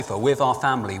with our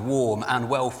family, warm and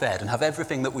well fed, and have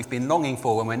everything that we've been longing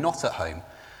for when we're not at home,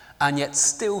 and yet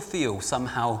still feel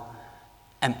somehow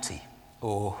empty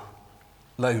or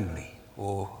lonely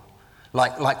or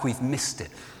like we've missed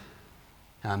it.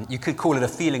 You could call it a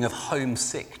feeling of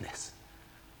homesickness,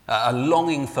 a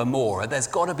longing for more. There's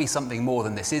got to be something more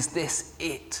than this. Is this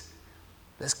it?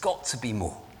 There's got to be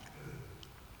more.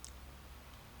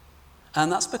 And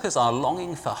that's because our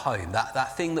longing for home,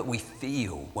 that thing that we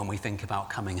feel when we think about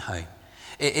coming home,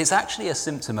 it's actually a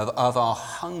symptom of our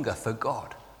hunger for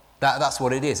God. That's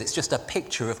what it is. It's just a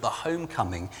picture of the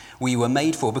homecoming we were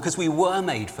made for, because we were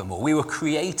made for more. We were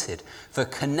created for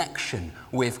connection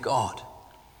with God.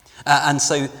 And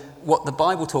so what the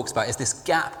Bible talks about is this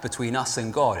gap between us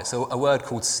and God. It's a word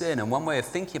called sin, and one way of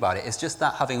thinking about it is just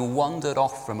that having wandered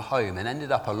off from home and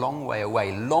ended up a long way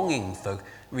away, longing for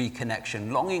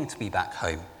reconnection, longing to be back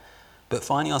home, but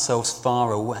finding ourselves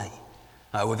far away.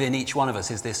 Within each one of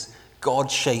us is this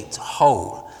God-shaped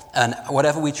hole, and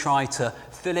whatever we try to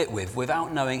fill it with,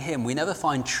 without knowing him, we never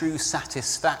find true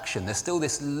satisfaction. There's still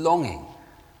this longing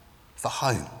for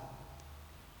home.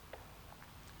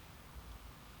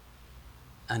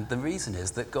 And the reason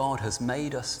is that God has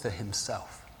made us for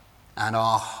himself. And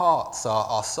our hearts,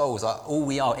 our souls, all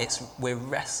we are, we're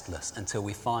restless until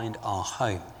we find our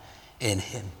home in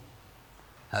him.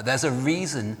 There's a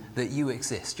reason that you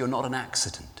exist. You're not an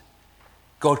accident.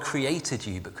 God created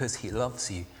you because he loves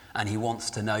you and he wants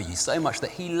to know you so much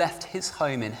that he left his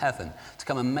home in heaven to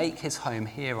come and make his home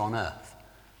here on earth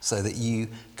so that you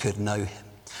could know him.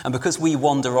 And because we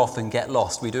wander off and get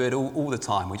lost, we do it all the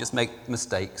time. We just make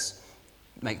mistakes,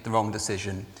 make the wrong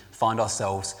decision, find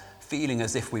ourselves feeling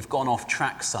as if we've gone off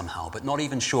track somehow, but not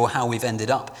even sure how we've ended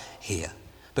up here.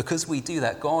 Because we do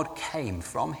that, God came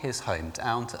from his home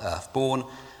down to earth, born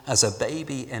as a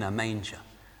baby in a manger,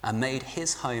 and made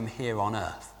his home here on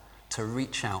earth to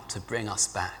reach out to bring us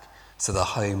back to the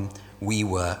home we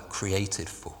were created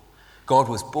for. God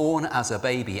was born as a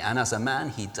baby, and as a man,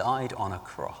 he died on a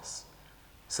cross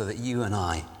so that you and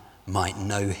I might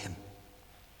know him.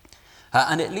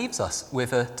 And it leaves us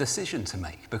with a decision to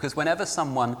make, because whenever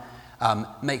someone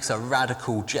makes a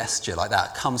radical gesture like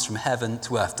that, comes from heaven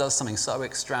to earth, does something so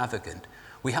extravagant,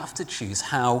 we have to choose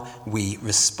how we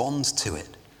respond to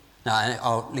it. Now,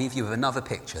 I'll leave you with another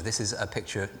picture. This is a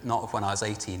picture not of when I was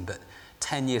 18, but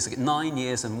 10 years ago, 9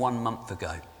 years and 1 month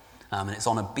ago. And it's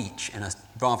on a beach in a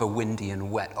rather windy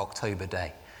and wet October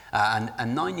day.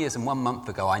 And 9 years and 1 month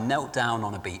ago, I knelt down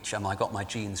on a beach and I got my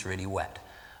jeans really wet.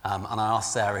 And I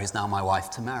asked Sarah, who's now my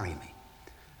wife, to marry me.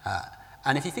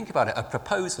 And if you think about it, a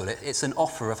proposal, it's an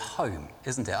offer of home,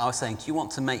 isn't it? I was saying, do you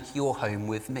want to make your home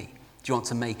with me? Do you want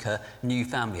to make a new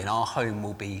family and our home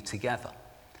will be together?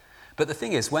 But the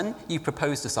thing is, when you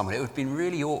propose to someone, it would have been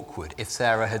really awkward if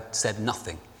Sarah had said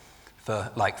nothing for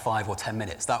like 5 or 10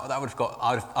 minutes. I would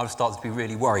have started to be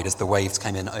really worried as the waves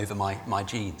came in over my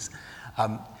jeans.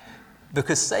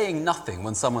 Because saying nothing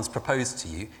when someone's proposed to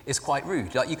you is quite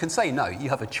rude. Like, you can say no, you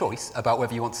have a choice about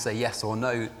whether you want to say yes or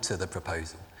no to the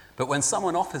proposal. But when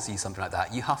someone offers you something like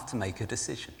that, you have to make a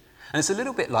decision. And it's a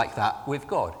little bit like that with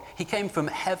God. He came from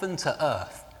heaven to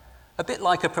earth, a bit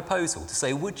like a proposal to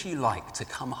say, would you like to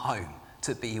come home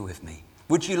to be with me?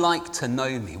 Would you like to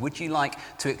know me? Would you like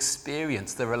to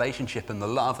experience the relationship and the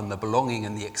love and the belonging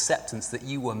and the acceptance that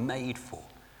you were made for?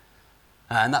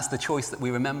 And that's the choice that we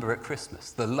remember at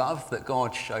Christmas, the love that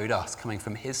God showed us coming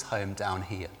from his home down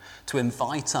here to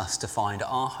invite us to find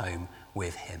our home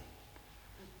with him.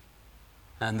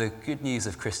 And the good news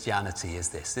of Christianity is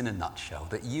this, in a nutshell,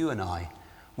 that you and I,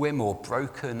 we're more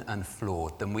broken and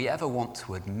flawed than we ever want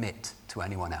to admit to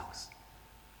anyone else.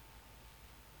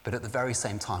 But at the very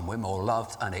same time, we're more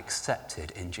loved and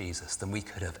accepted in Jesus than we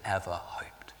could have ever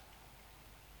hoped.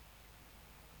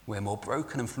 We're more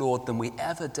broken and flawed than we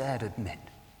ever dared admit.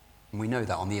 And we know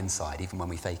that on the inside, even when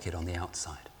we fake it on the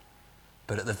outside.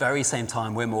 But at the very same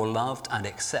time, we're more loved and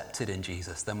accepted in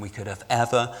Jesus than we could have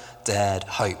ever dared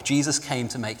hope. Jesus came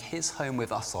to make his home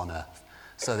with us on earth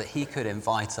so that he could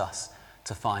invite us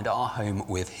to find our home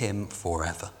with him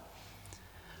forever.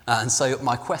 And so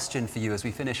my question for you as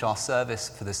we finish our service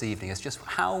for this evening is just,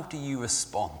 how do you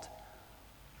respond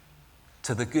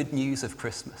to the good news of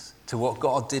Christmas, to what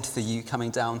God did for you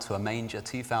coming down to a manger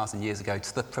 2,000 years ago,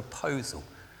 to the proposal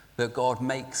that God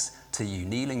makes to you,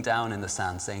 kneeling down in the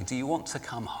sand saying, do you want to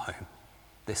come home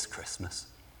this Christmas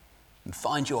and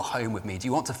find your home with me? Do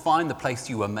you want to find the place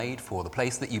you were made for, the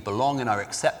place that you belong and are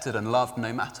accepted and loved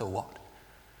no matter what?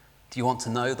 Do you want to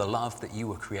know the love that you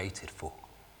were created for?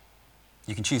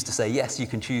 You can choose to say yes, you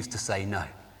can choose to say no.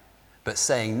 But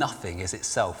saying nothing is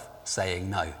itself saying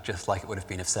no, just like it would have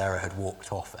been if Sarah had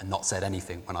walked off and not said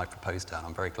anything when I proposed to her. And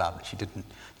I'm very glad that she didn't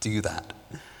do that.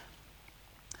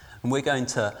 And we're going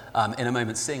to, in a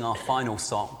moment, sing our final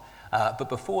song. But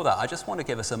before that, I just want to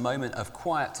give us a moment of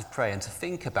quiet to pray and to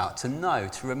think about, to know,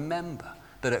 to remember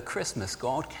that at Christmas,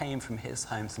 God came from his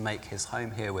home to make his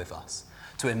home here with us,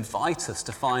 to invite us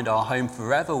to find our home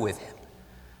forever with him.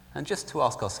 And just to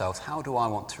ask ourselves, how do I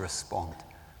want to respond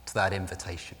to that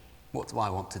invitation? What do I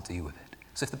want to do with it?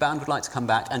 So if the band would like to come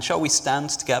back, and shall we stand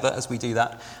together as we do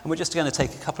that? And we're just going to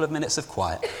take a couple of minutes of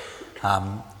quiet.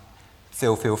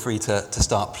 Feel free to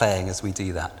start playing as we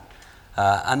do that.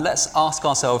 And let's ask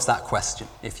ourselves that question.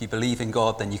 If you believe in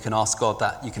God, then you can ask God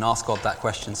that. You can ask God that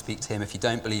question, speak to him. If you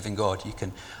don't believe in God, you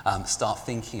can start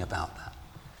thinking about that.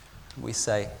 We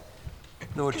say,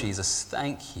 Lord Jesus,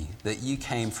 thank you that you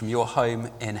came from your home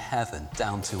in heaven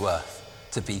down to earth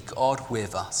to be God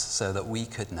with us so that we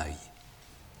could know you.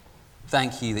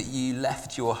 Thank you that you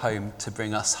left your home to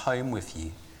bring us home with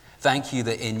you. Thank you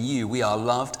that in you we are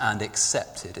loved and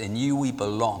accepted. In you we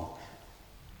belong,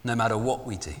 no matter what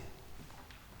we do.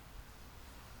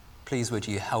 Please would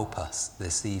you help us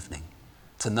this evening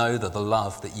to know that the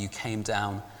love that you came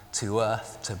down to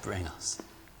earth to bring us,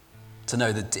 to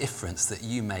know the difference that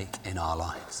you make in our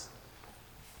lives.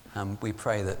 And we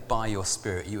pray that by your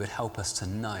Spirit you would help us to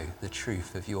know the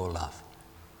truth of your love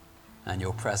and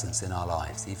your presence in our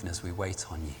lives, even as we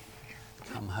wait on you.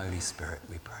 Come, Holy Spirit,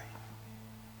 we pray.